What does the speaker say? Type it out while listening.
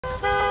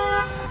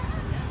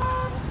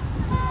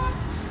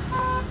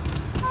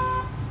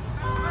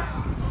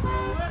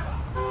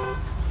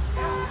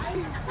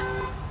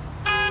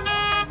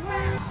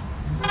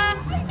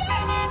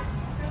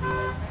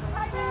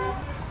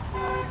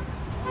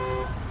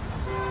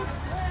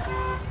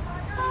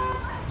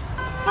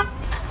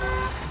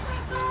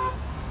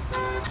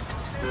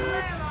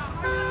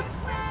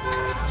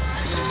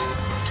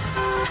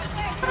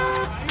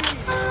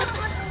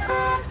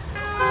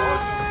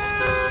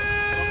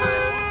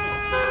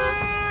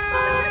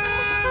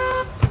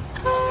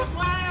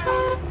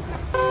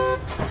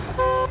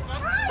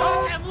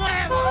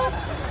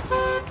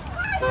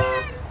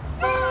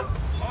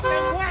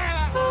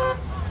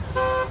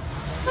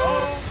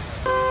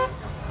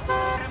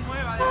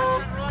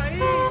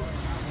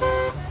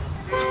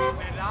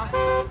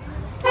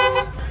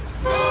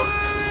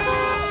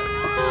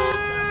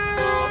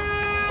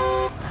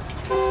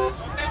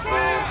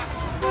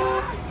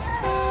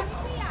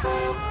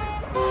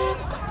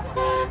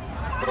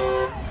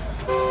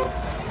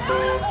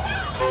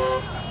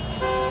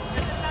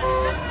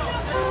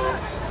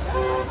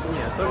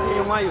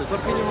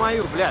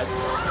понимаю, блядь.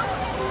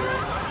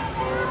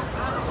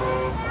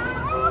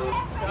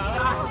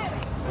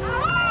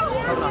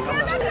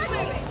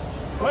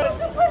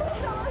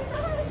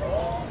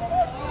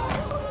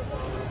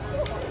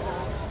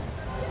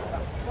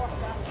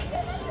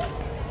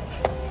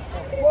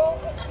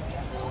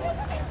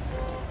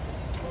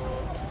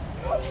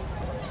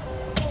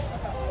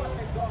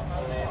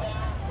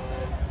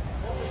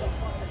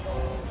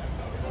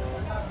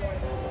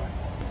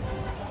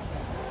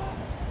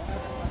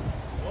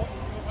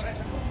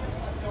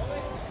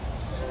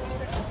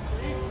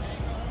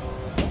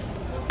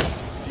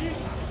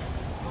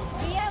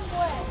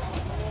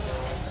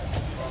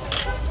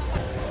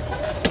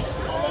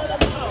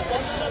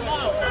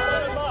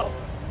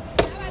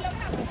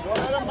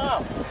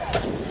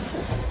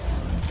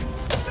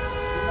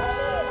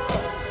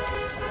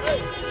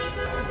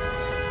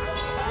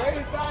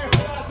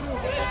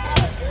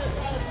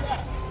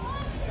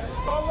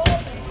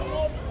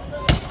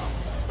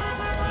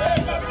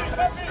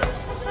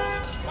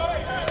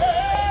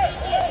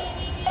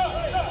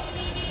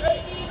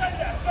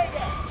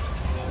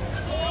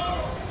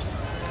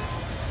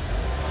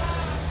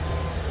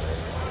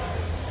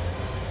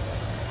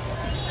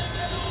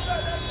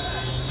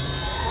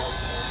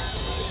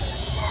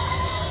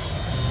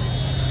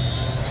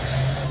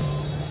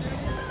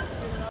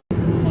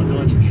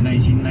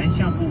南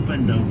下部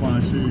分的话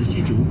是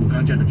西竹虎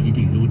冈架的提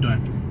顶路段，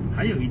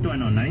还有一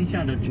段哦，南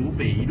下的竹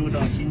北一路到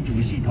新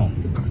竹系统。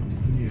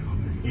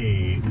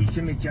为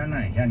什么加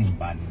奈要你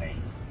办呢？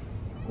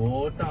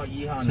国道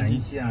1号南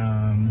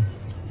下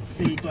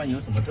这一段有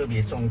什么特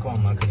别状况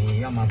吗？可能也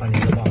要麻烦您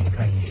再帮我们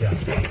看一下。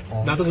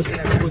哦，那这个现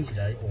在看起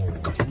来哦，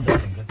真的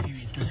整个地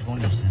域40公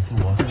里时速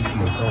哦，甚至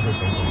有时候会走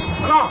走停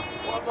停。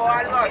我不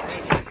安了。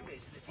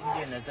新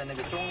店呢，在那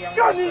个中央。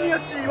干你个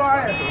鸡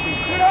巴！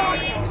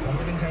从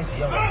这边开始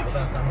要往国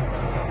道3号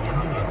方向，沿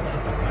路也不是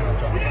缓慢的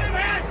状况。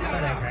再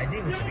来台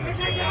66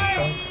线往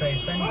东，在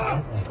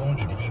3.5公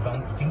里的地方，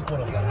已经过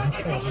了黄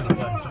错路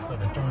段之后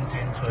的中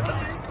间车道。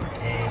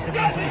这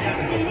边注意是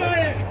走的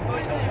也不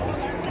会动哦。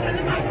轻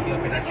松不要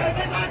被它吓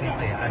到，黑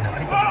色也暗了。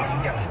你把音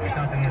量尾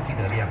大灯要记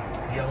得亮，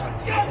不要忘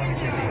记了，外面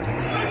现在已经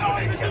慢慢不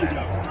能下来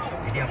了哦，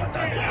一定要把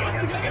大灯点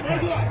亮，直接看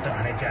清楚，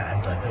安内加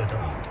安转特重。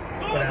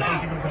过来后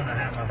续路况呢，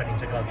还要麻烦您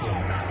再告诉我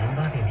们啦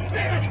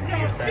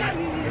，08.00513，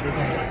有路况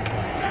的情况。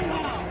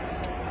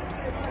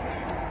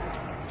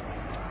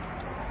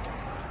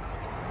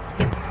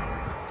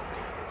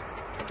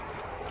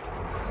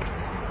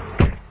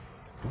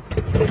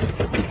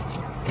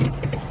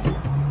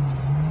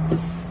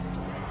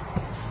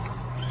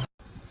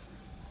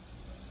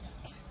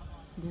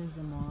There's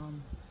the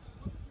mom.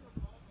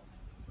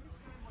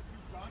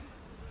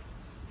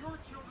 Your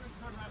children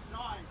could have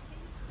died.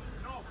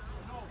 No,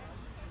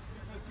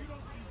 because you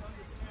don't seem to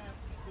understand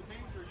the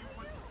danger you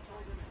put your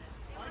children in.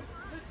 Right?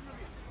 Listen to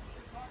me.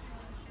 You're talking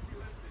when you should be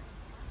listening.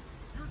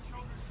 Your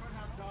children could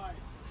have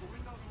died. The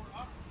windows were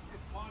up.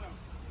 It's hot out.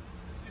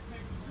 It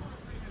takes 2 or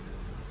 3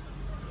 minutes.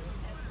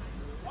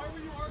 Why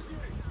were you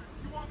arguing?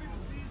 You want me to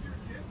seize your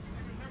kids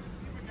and you never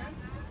see them again?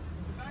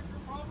 Is that your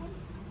problem?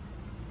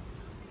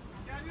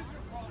 That is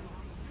your problem.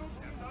 You don't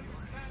seem to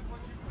understand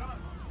what you've done.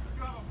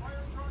 You have a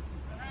fire truck,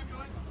 an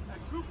ambulance, and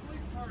 2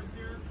 police cars here.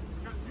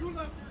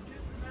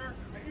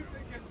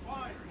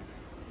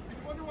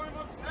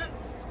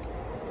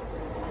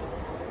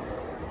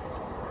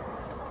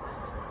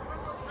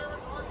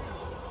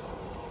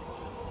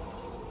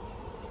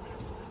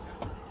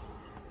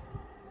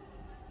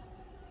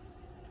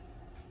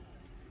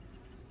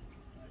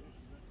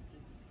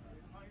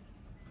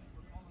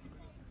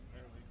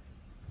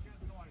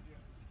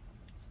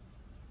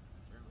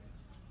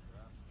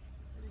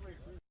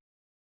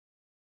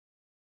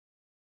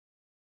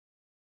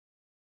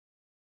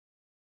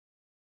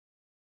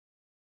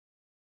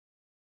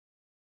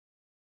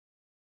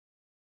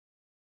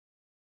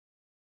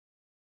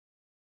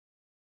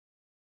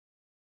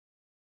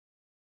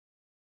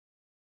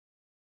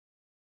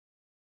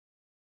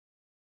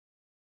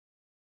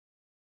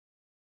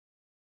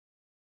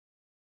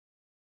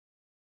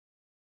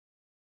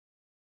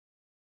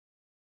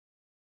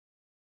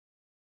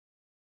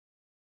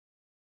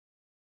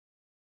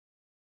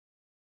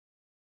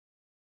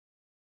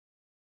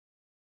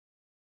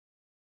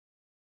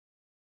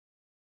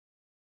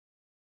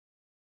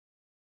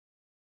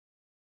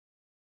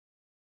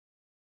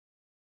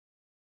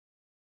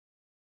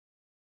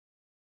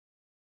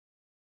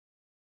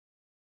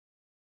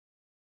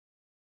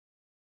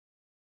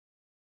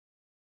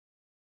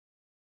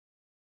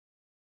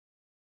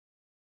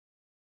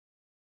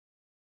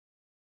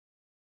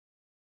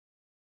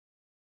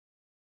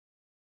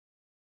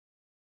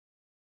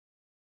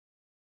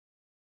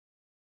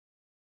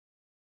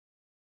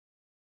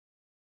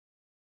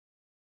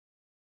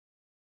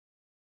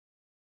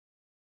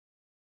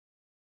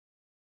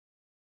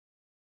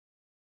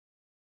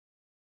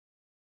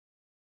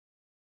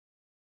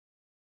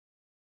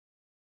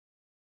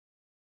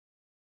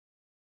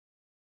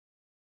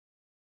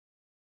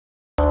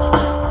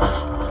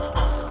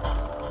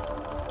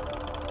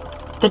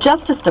 The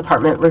Justice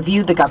Department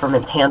reviewed the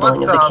government's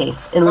handling of the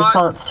case in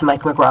response to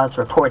Mike McGraw's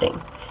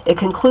reporting. It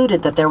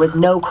concluded that there was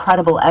no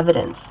credible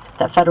evidence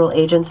that federal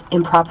agents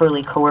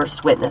improperly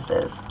coerced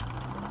witnesses.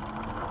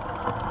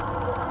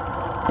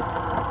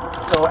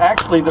 So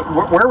actually,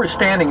 where we're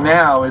standing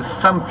now is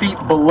some feet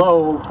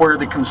below where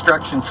the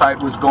construction site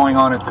was going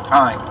on at the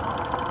time.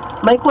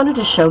 Mike wanted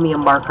to show me a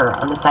marker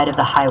on the side of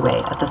the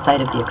highway at the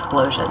site of the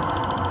explosions.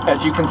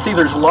 As you can see,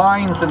 there's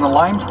lines in the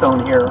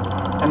limestone here,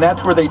 and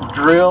that's where they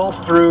drill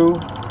through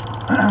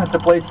to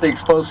place the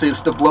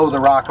explosives to blow the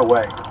rock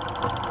away.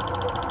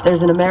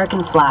 There's an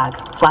American flag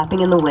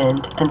flapping in the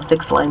wind and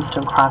 6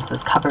 limestone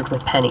crosses covered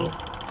with pennies,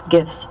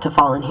 gifts to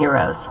fallen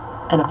heroes,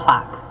 and a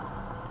plaque.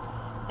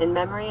 In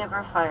memory of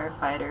our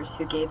firefighters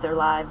who gave their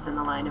lives in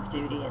the line of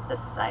duty at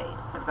this site,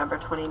 November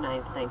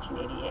 29,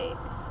 1988.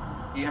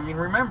 Yeah, I mean,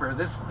 remember,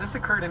 this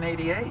occurred in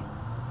 '88.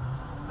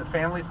 The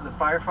families of the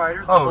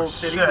firefighters, the whole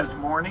city was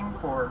mourning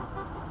for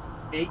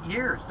 8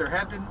 years. There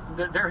had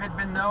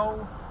been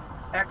no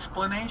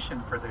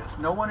explanation for this.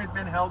 No one had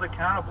been held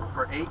accountable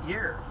for 8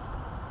 years.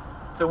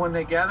 So when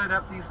they gathered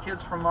up these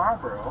kids from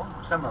Marlboro,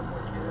 some of them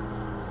were kids,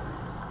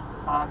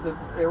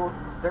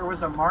 there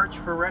was a march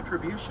for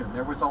retribution.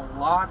 There was a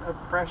lot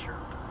of pressure.